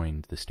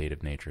coined the state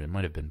of nature. It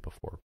might have been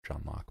before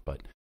John Locke,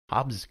 but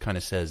Hobbes kind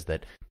of says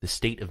that the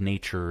state of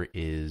nature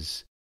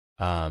is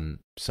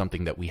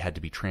something that we had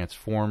to be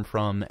transformed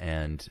from,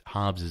 and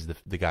Hobbes is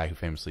the guy who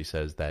famously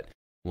says that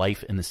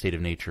life in the state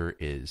of nature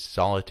is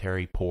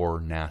solitary, poor,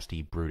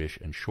 nasty, brutish,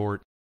 and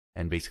short,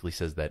 and basically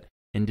says that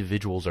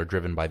individuals are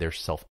driven by their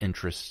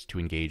self-interests to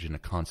engage in a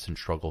constant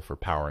struggle for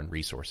power and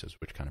resources,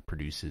 which kind of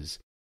produces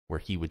where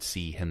he would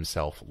see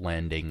himself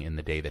landing in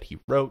the day that he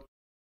wrote.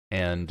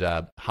 And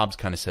Hobbes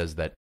kind of says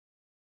that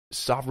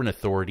sovereign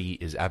authority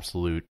is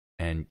absolute,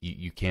 and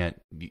you can't,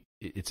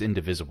 it's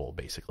indivisible,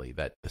 basically,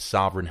 that the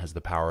sovereign has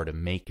the power to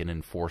make and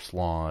enforce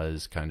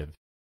laws, kind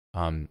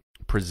of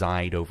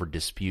preside over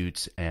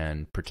disputes,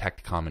 and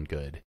protect common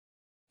good.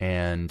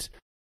 And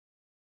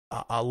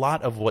a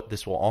lot of what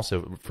this will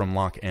also, from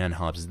Locke and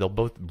Hobbes, is they'll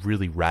both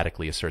really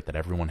radically assert that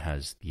everyone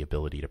has the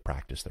ability to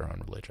practice their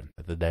own religion.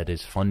 That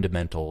is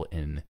fundamental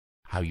in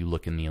how you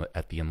look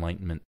at the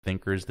Enlightenment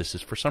thinkers. This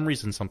is, for some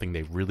reason, something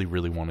they really,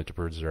 really wanted to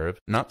preserve.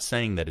 Not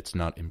saying that it's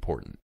not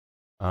important.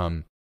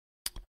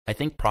 I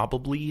think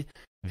probably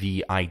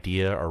the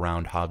idea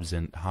around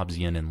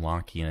Hobbesian and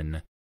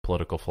Lockean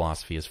political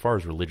philosophy, as far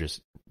as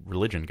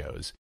religion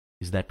goes,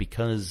 is that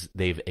because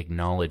they've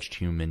acknowledged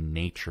human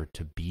nature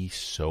to be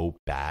so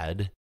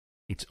bad,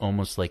 it's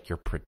almost like you're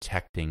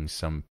protecting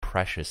some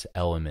precious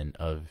element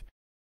of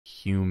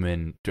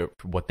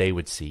what they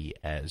would see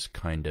as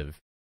kind of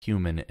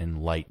human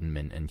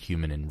enlightenment and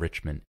human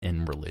enrichment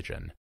in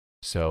religion.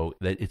 So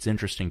that it's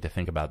interesting to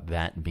think about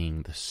that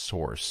being the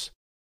source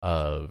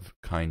of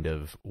kind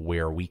of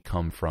where we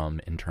come from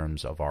in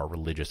terms of our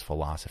religious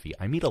philosophy.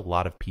 I meet a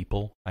lot of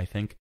people, I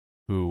think,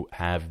 who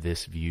have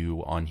this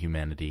view on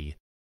humanity.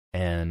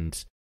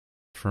 And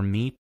for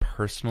me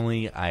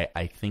personally,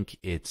 I think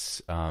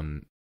it's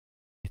a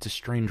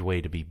strange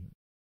way to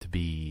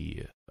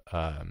be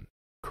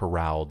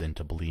corralled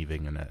into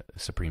believing in a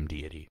supreme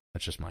deity.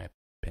 That's just my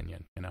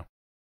opinion,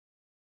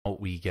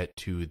 We get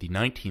to the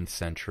 19th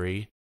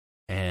century,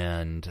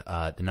 and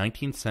the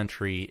 19th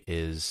century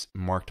is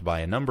marked by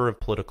a number of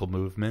political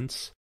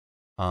movements.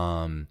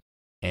 And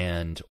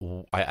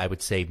I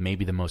would say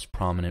maybe the most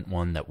prominent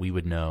one that we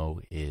would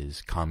know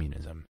is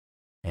communism.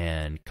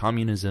 And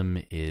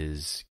communism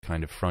is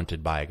kind of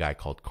fronted by a guy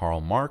called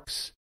Karl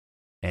Marx,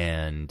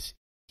 and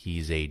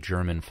he's a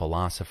German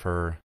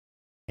philosopher,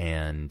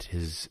 and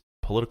his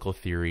political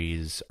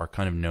theories are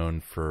kind of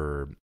known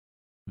for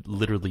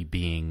literally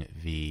being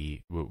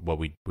what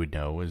we would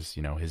know as,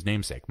 his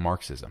namesake,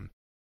 Marxism.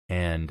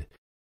 And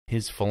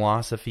his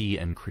philosophy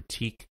and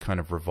critique kind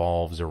of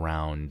revolves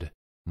around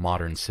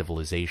modern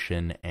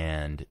civilization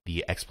and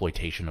the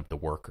exploitation of the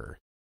worker.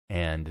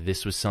 And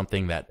this was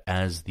something that,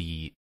 as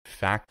the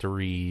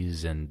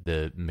factories and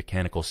the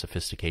mechanical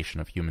sophistication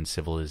of human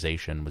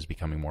civilization was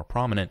becoming more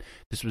prominent,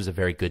 this was a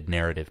very good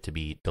narrative to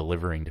be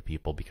delivering to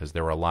people, because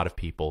there were a lot of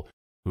people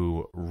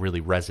who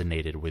really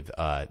resonated with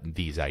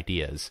these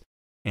ideas.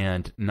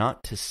 And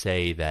not to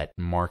say that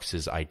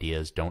Marx's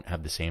ideas don't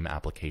have the same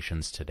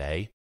applications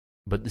today,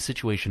 but the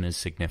situation is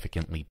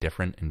significantly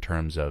different in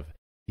terms of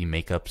the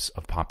makeups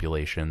of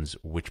populations,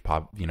 which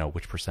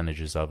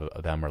percentages of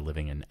them are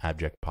living in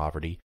abject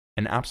poverty,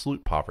 and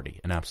absolute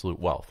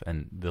wealth,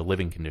 and the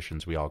living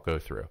conditions we all go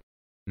through.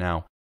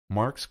 Now,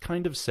 Marx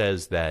kind of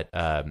says that,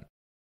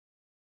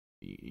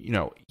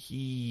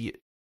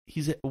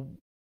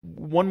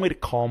 one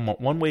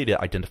way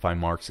to identify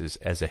Marx is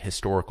as a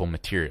historical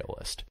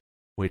materialist,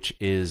 which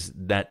is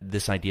that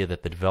this idea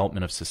that the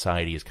development of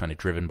society is kind of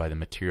driven by the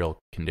material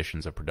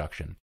conditions of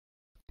production.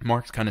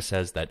 Marx kind of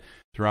says that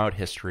throughout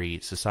history,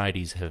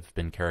 societies have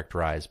been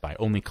characterized by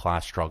only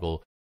class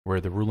struggle,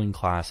 where the ruling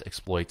class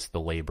exploits the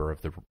labor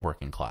of the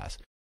working class,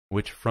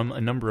 which from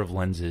a number of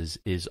lenses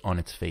is on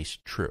its face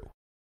true.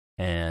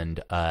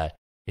 And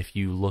if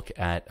you look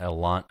at a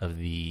lot of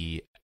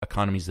the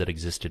economies that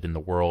existed in the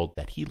world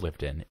that he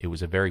lived in, it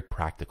was a very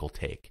practical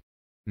take.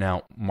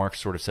 Now, Marx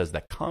sort of says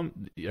that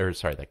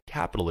that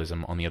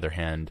capitalism, on the other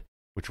hand,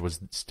 which was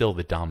still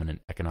the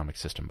dominant economic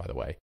system, by the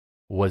way,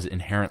 was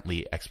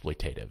inherently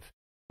exploitative.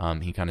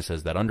 He kind of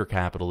says that under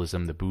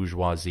capitalism, the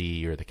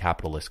bourgeoisie or the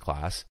capitalist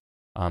class,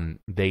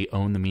 they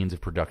own the means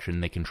of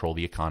production, they control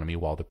the economy,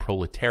 while the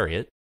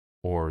proletariat,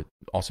 or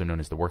also known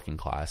as the working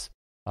class,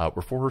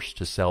 were forced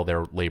to sell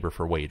their labor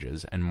for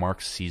wages, and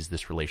Marx sees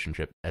this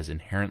relationship as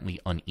inherently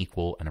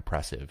unequal and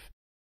oppressive.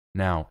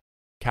 Now,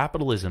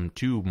 capitalism,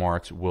 to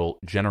Marx, will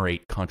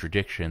generate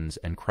contradictions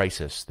and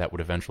crisis that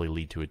would eventually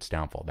lead to its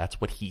downfall. That's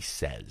what he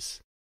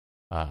says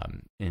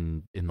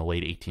in the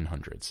late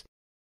 1800s.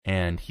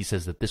 And he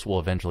says that this will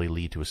eventually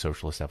lead to a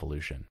socialist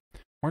evolution.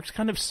 Marx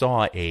kind of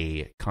saw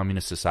a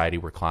communist society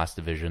where class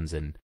divisions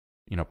and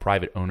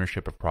private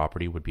ownership of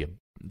property would be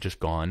just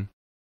gone.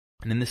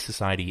 And in this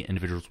society,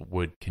 individuals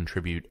would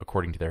contribute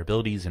according to their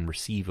abilities and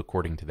receive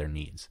according to their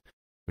needs,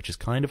 which is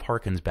kind of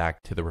harkens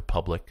back to the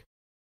Republic.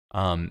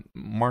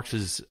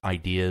 Marx's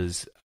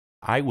ideas,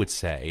 I would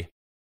say,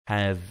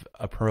 have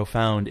a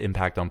profound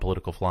impact on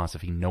political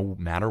philosophy no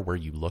matter where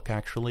you look,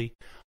 actually.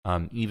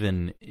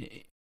 Even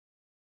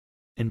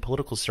in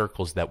political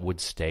circles that would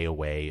stay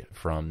away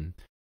from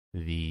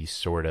the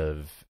sort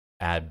of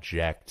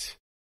abject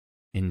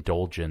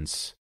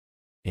indulgence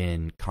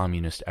in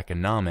communist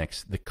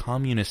economics, the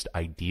communist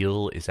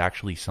ideal is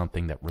actually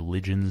something that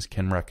religions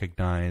can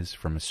recognize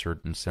from a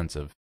certain sense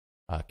of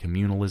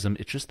communalism.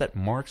 It's just that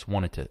Marx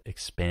wanted to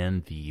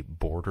expand the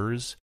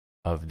borders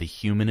of the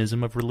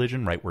humanism of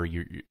religion, right? Where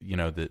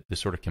the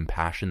sort of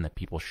compassion that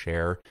people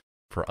share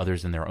for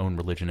others in their own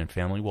religion and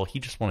family. Well, he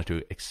just wanted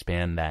to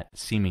expand that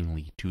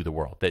seemingly to the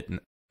world. That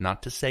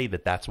not to say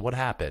that that's what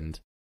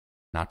happened,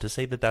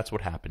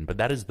 but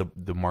that is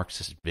the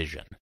Marxist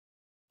vision.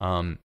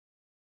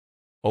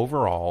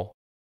 Overall,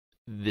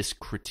 this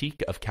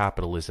critique of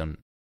capitalism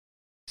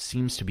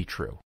seems to be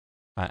true.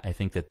 I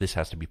think that this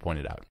has to be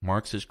pointed out.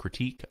 Marx's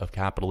critique of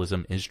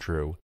capitalism is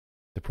true.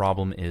 The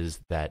problem is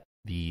that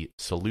the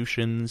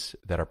solutions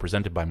that are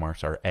presented by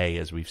Marx are,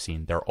 as we've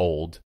seen, they're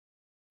old.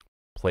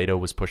 Plato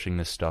was pushing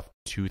this stuff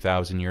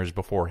 2,000 years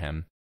before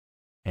him,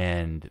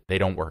 and they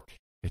don't work,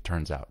 it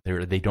turns out.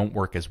 They don't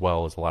work as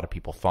well as a lot of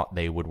people thought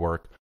they would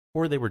work,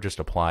 or they were just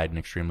applied in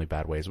extremely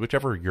bad ways.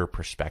 Whichever your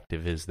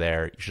perspective is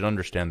there, you should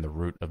understand the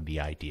root of the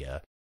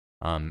idea.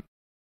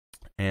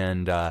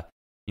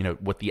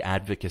 What the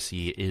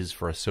advocacy is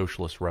for a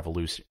socialist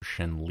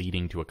revolution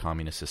leading to a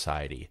communist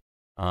society.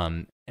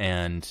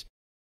 And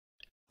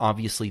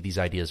obviously these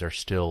ideas are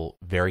still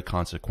very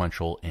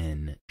consequential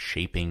in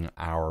shaping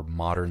our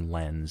modern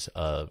lens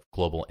of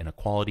global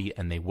inequality,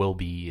 and they will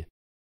be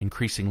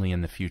increasingly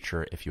in the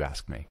future, if you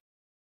ask me.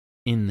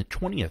 In the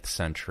 20th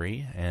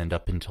century, and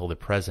up until the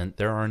present,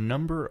 there are a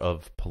number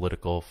of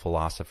political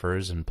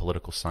philosophers and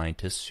political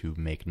scientists who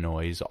make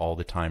noise all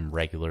the time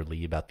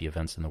regularly about the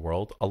events in the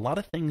world. A lot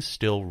of things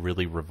still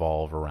really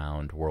revolve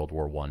around World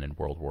War I and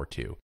World War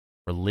II.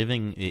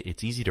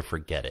 It's easy to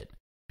forget it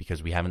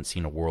because we haven't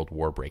seen a world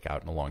war break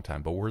out in a long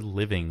time, but we're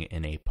living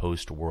in a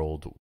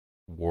post-World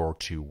War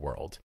II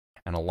world.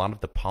 And a lot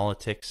of the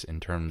politics in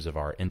terms of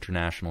our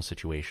international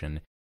situation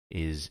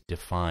is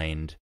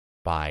defined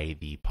by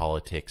the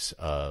politics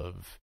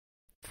of,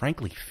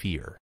 frankly,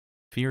 fear.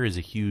 Fear is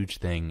a huge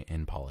thing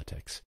in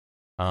politics.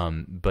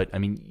 But, I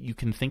mean, you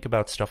can think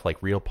about stuff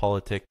like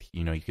realpolitik.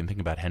 You can think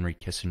about Henry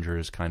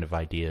Kissinger's kind of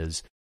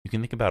ideas. You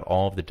can think about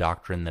all of the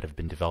doctrine that have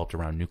been developed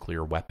around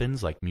nuclear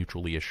weapons, like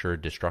mutually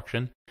assured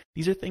destruction.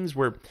 These are things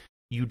where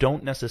you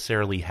don't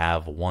necessarily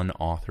have one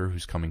author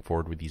who's coming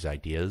forward with these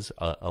ideas.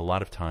 A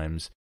lot of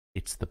times,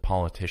 it's the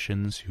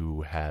politicians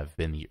who have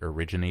been the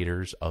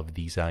originators of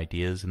these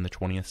ideas in the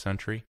 20th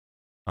century.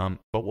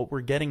 But what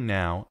we're getting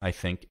now, I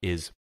think,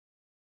 is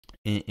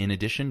in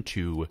addition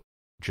to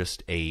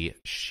just a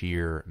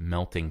sheer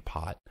melting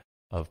pot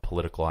of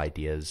political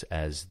ideas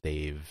as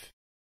they've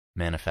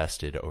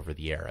manifested over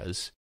the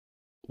eras,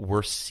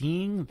 we're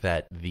seeing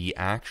that the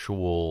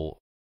actual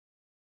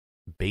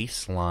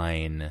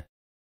baseline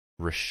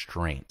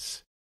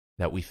restraints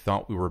that we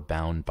thought we were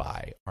bound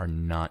by are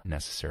not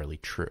necessarily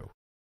true.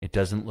 It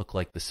doesn't look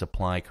like the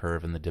supply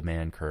curve and the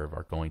demand curve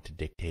are going to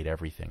dictate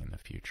everything in the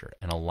future.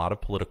 And a lot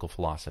of political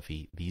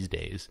philosophy these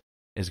days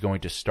is going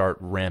to start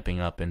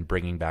ramping up and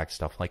bringing back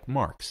stuff like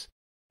Marx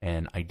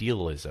and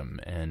idealism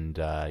and,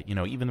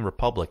 even the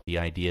Republic, the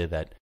idea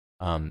that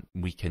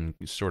we can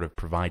sort of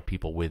provide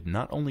people with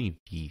not only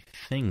the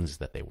things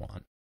that they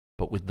want,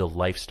 but with the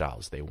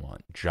lifestyles they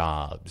want,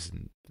 jobs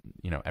and,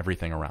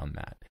 everything around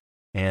that.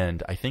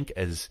 And I think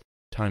as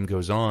time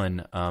goes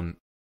on,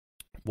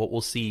 what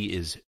we'll see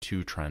is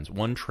two trends.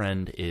 One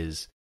trend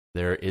is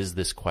there is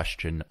this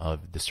question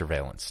of the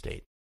surveillance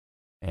state.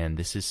 And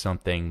this is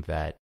something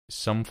that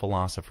some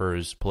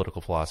philosophers,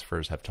 political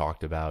philosophers, have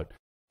talked about.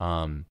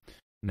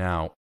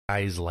 Now,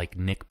 guys like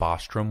Nick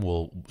Bostrom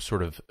will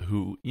sort of,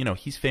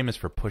 he's famous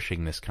for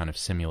pushing this kind of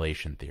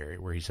simulation theory,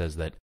 where he says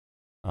that,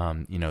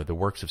 the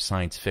works of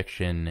science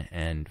fiction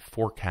and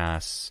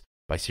forecasts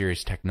by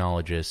serious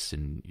technologists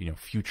and,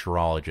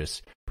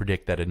 futurologists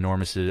predict that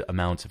enormous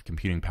amounts of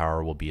computing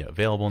power will be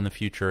available in the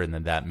future, and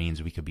then that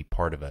means we could be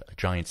part of a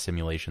giant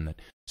simulation that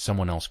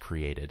someone else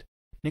created.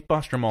 Nick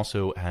Bostrom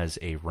also has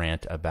a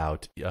rant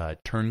about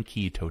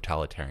turnkey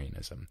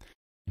totalitarianism.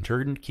 And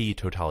turnkey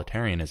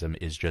totalitarianism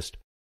is just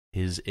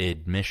his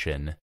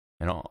admission,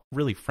 and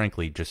really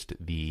frankly just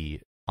the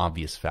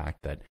obvious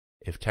fact that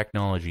if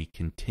technology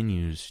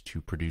continues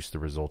to produce the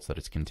results that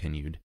it's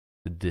continued,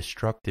 the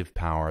destructive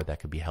power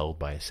that could be held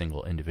by a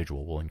single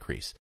individual will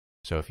increase.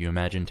 So if you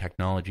imagine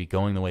technology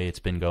going the way it's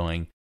been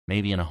going,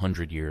 maybe in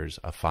 100 years,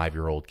 a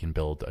 5-year-old can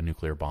build a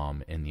nuclear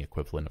bomb in the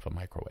equivalent of a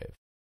microwave.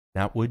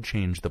 That would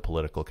change the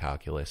political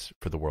calculus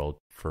for the world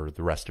for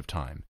the rest of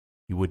time.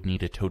 You would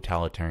need a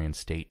totalitarian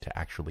state to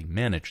actually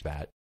manage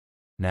that.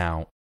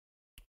 Now,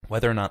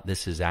 whether or not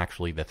this is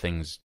actually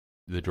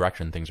the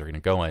direction things are going to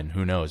go in,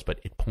 who knows, but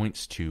it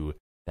points to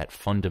that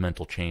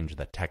fundamental change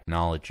that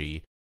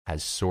technology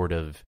has sort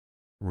of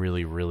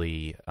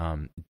really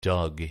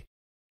dug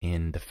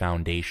in the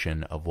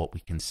foundation of what we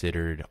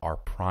considered our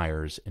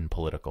priors in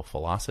political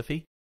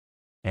philosophy.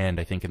 And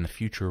I think in the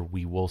future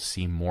we will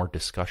see more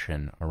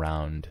discussion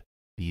around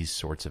these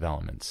sorts of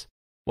elements.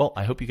 Well,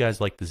 I hope you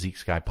guys liked the Zeke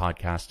Sky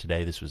podcast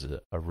today. This was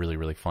a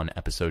really fun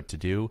episode to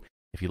do.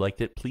 If you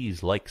liked it,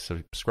 please like,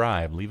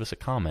 subscribe, leave us a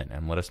comment,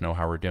 and let us know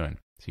how we're doing.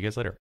 See you guys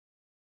later.